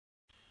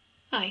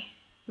Hi,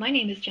 my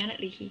name is Janet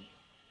Leahy,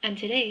 and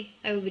today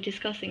I will be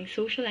discussing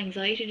social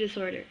anxiety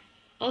disorder,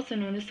 also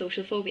known as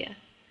social phobia.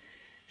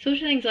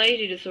 Social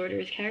anxiety disorder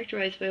is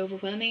characterized by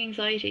overwhelming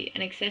anxiety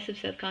and excessive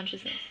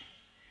self-consciousness.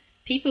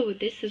 People with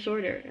this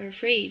disorder are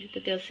afraid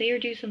that they'll say or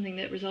do something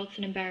that results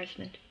in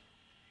embarrassment.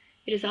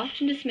 It is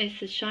often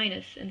dismissed as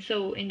shyness, and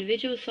so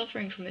individuals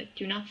suffering from it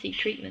do not seek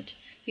treatment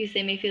because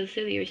they may feel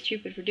silly or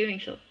stupid for doing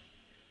so.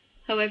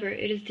 However,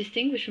 it is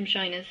distinguished from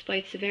shyness by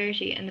its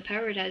severity and the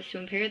power it has to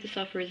impair the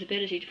sufferer's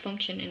ability to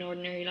function in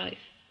ordinary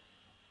life.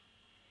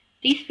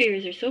 These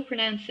fears are so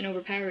pronounced and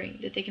overpowering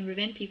that they can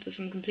prevent people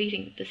from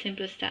completing the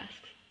simplest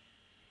tasks.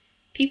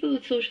 People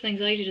with social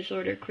anxiety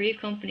disorder crave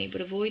company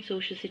but avoid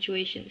social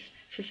situations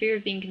for fear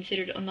of being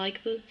considered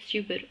unlikable,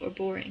 stupid, or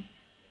boring.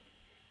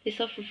 They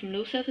suffer from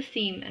low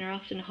self-esteem and are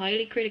often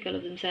highly critical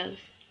of themselves.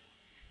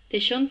 They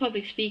shun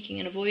public speaking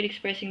and avoid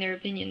expressing their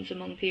opinions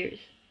among peers.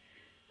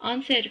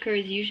 Onset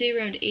occurs usually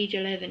around age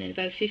 11 in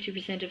about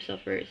 50% of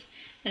sufferers,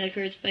 and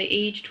occurs by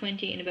age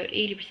 20 in about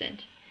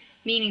 80%,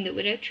 meaning that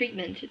without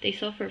treatment, they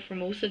suffer for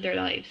most of their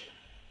lives.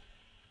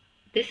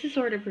 This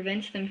disorder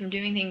prevents them from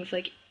doing things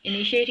like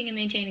initiating and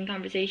maintaining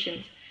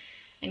conversations,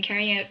 and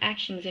carrying out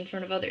actions in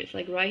front of others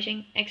like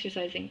writing,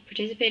 exercising,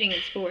 participating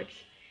in sports,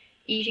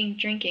 eating,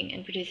 drinking,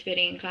 and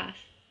participating in class.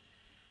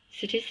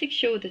 Statistics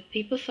show that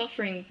people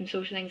suffering from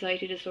social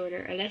anxiety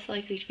disorder are less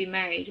likely to be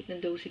married than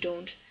those who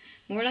don't,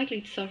 more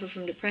likely to suffer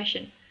from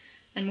depression,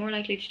 and more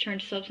likely to turn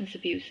to substance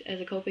abuse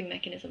as a coping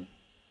mechanism.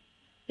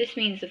 This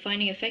means that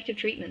finding effective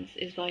treatments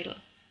is vital.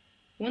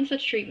 One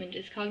such treatment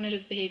is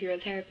cognitive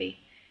behavioral therapy,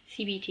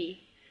 CBT.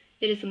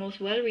 It is the most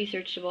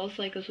well-researched of all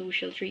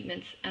psychosocial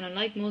treatments, and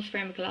unlike most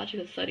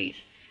pharmacological studies,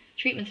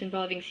 treatments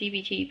involving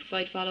CBT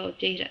provide follow-up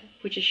data,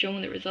 which has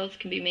shown that results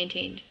can be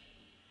maintained.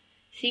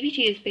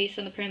 CBT is based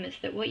on the premise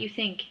that what you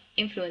think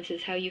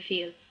influences how you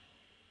feel.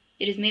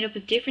 It is made up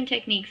of different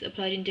techniques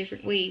applied in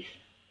different ways.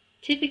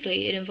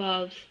 Typically, it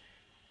involves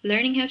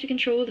learning how to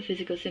control the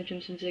physical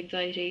symptoms of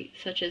anxiety,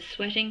 such as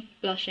sweating,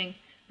 blushing,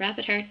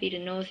 rapid heartbeat,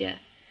 and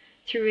nausea,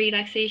 through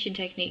relaxation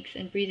techniques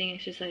and breathing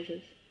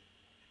exercises.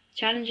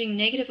 Challenging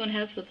negative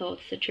unhelpful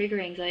thoughts that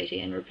trigger anxiety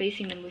and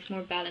replacing them with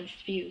more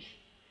balanced views.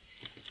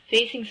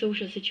 Facing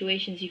social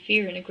situations you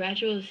fear in a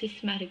gradual,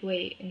 systematic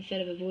way instead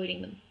of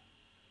avoiding them.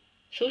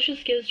 Social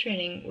skills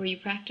training, where you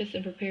practice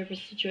and prepare for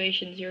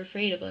situations you're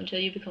afraid of until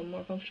you become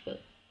more comfortable.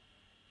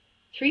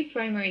 Three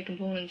primary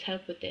components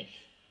help with this.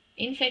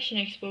 In-session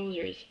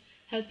exposures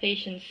help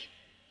patients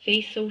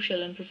face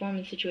social and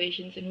performance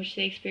situations in which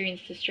they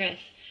experience distress,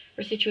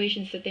 or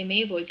situations that they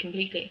may avoid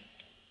completely.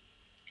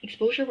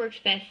 Exposure works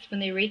best when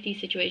they rate these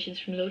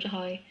situations from low to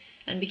high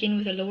and begin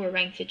with a lower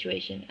ranked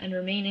situation and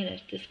remain in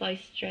it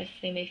despite stress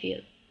they may feel.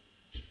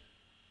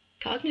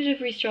 Cognitive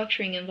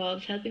restructuring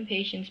involves helping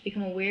patients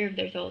become aware of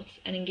their thoughts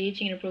and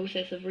engaging in a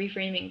process of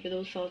reframing for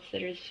those thoughts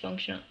that are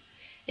dysfunctional.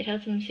 It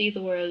helps them see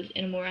the world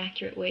in a more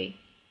accurate way.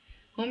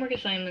 Homework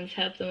assignments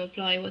help them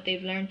apply what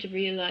they've learned to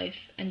real life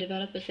and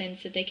develop a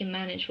sense that they can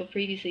manage what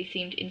previously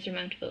seemed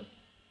insurmountable.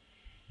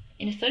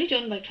 In a study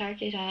done by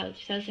Clark et al.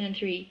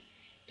 2003,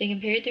 they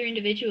compared their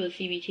individual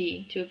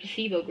CBT to a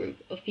placebo group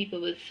of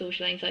people with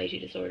social anxiety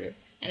disorder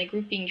and a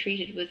group being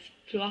treated with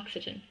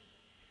fluoxetine.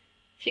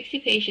 60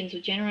 patients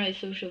with generalized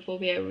social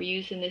phobia were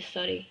used in this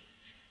study.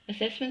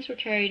 Assessments were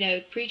carried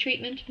out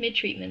pre-treatment,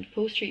 mid-treatment,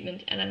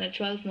 post-treatment, and then a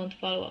 12-month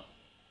follow-up.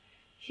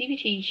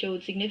 CBT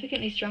showed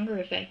significantly stronger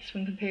effects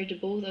when compared to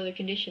both other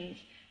conditions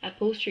at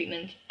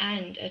post-treatment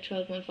and at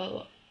 12-month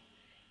follow-up.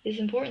 It is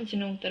important to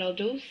note that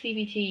although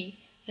CBT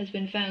has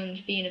been found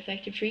to be an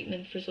effective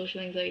treatment for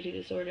social anxiety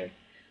disorder,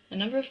 a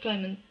number of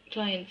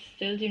clients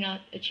still do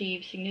not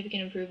achieve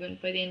significant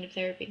improvement by the end of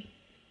therapy.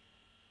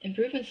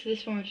 Improvements to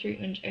this form of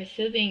treatment are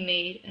still being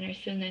made and are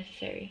still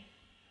necessary.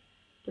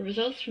 The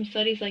results from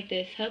studies like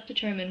this help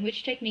determine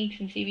which techniques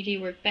in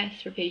CBT work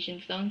best for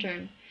patients long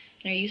term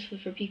and are useful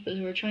for people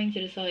who are trying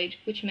to decide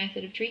which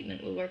method of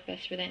treatment will work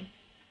best for them.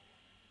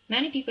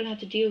 Many people have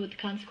to deal with the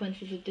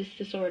consequences of this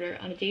disorder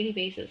on a daily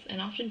basis and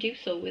often do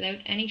so without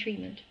any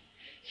treatment.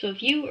 So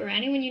if you or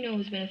anyone you know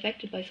has been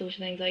affected by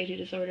social anxiety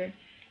disorder,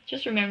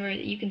 just remember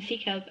that you can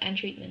seek help and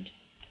treatment.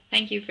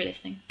 Thank you for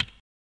listening.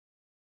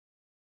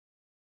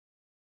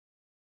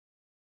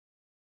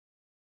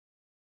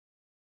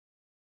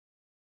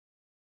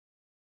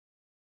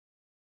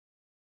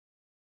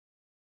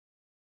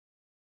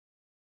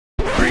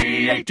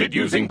 Created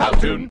using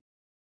Powtoon.